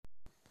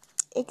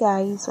Hey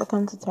guys,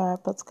 welcome to Tara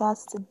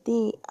Podcast.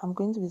 Today I'm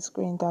going to be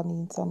scrolling down the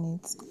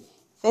internet.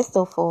 First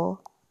of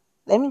all,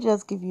 let me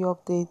just give you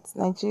updates.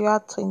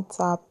 Nigeria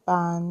Twitter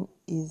ban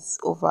is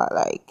over.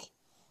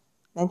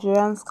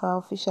 Nigerians can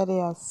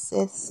officially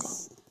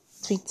access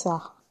Twitter.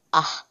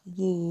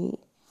 Yeah.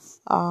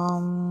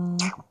 Um,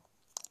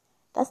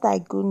 that's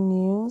good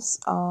news.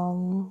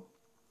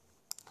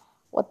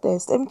 What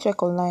else? Let me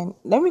check online.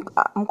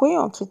 I'm going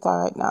on Twitter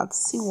right now to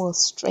see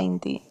what's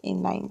trending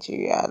in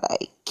Nigeria.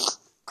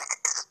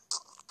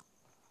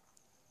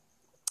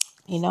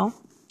 You know.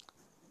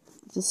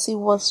 To see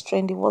what's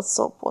trending, what's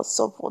up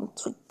on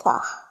Twitter.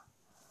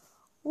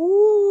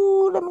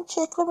 Ooh, let me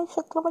check.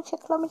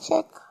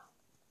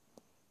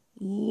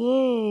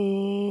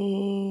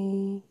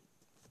 Yay.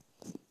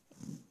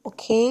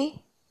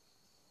 Okay.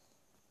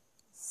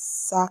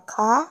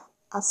 Saka,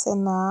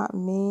 Arsenal,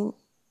 main,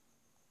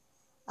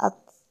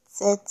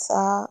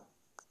 Arteta,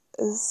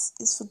 is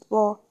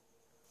football.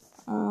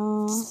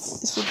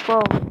 It's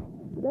football.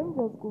 Let me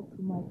just go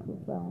to my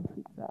profile on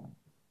Twitter.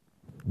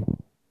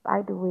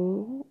 By the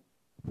way,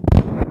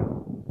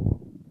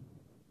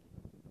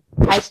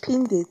 I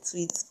pinned a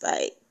tweet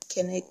by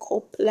Kenneth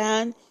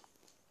Copeland.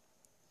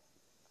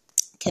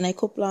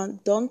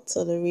 Don't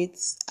tolerate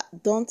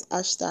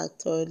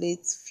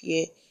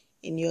fear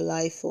in your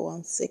life for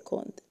 1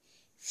 second.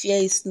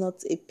 Fear is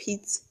not a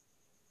pit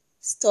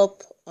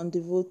stop on the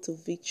road to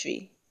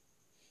victory.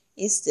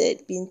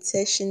 Instead, be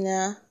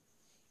intentional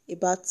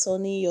about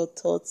turning your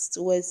thoughts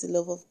towards the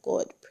love of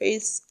God.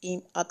 Praise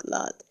Him out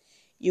loud.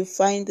 You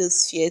find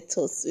those fear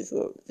thoughts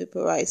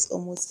vaporize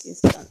almost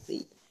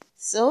instantly.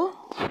 So,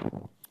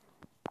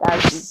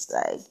 that's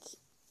it.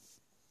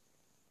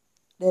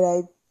 That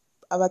I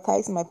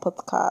advertise my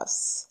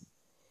podcast.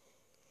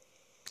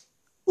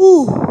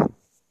 Ooh,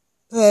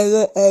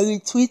 I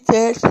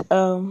retweeted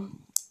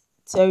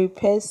Terry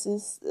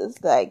Persis. It's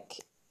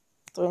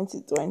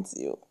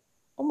 2020.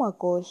 Oh my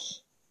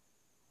gosh.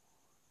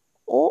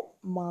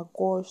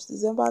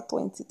 December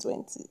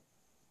 2020.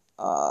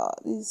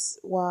 This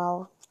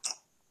wow.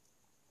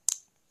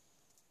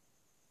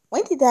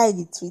 When did I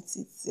retweet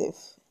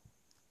itself?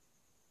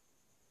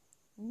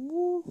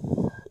 Ooh,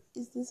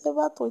 it's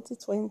December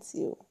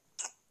 2020.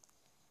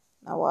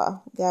 Now,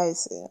 wow,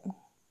 guys,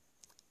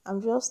 I'm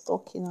just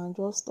talking.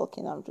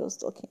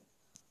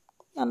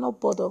 You're not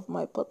bored of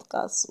my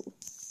podcast, so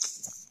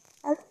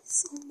I love you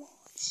so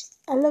much.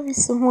 I love you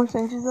so much,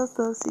 and Jesus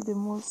loves you the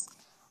most.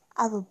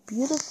 Have a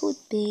beautiful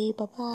day. Bye bye.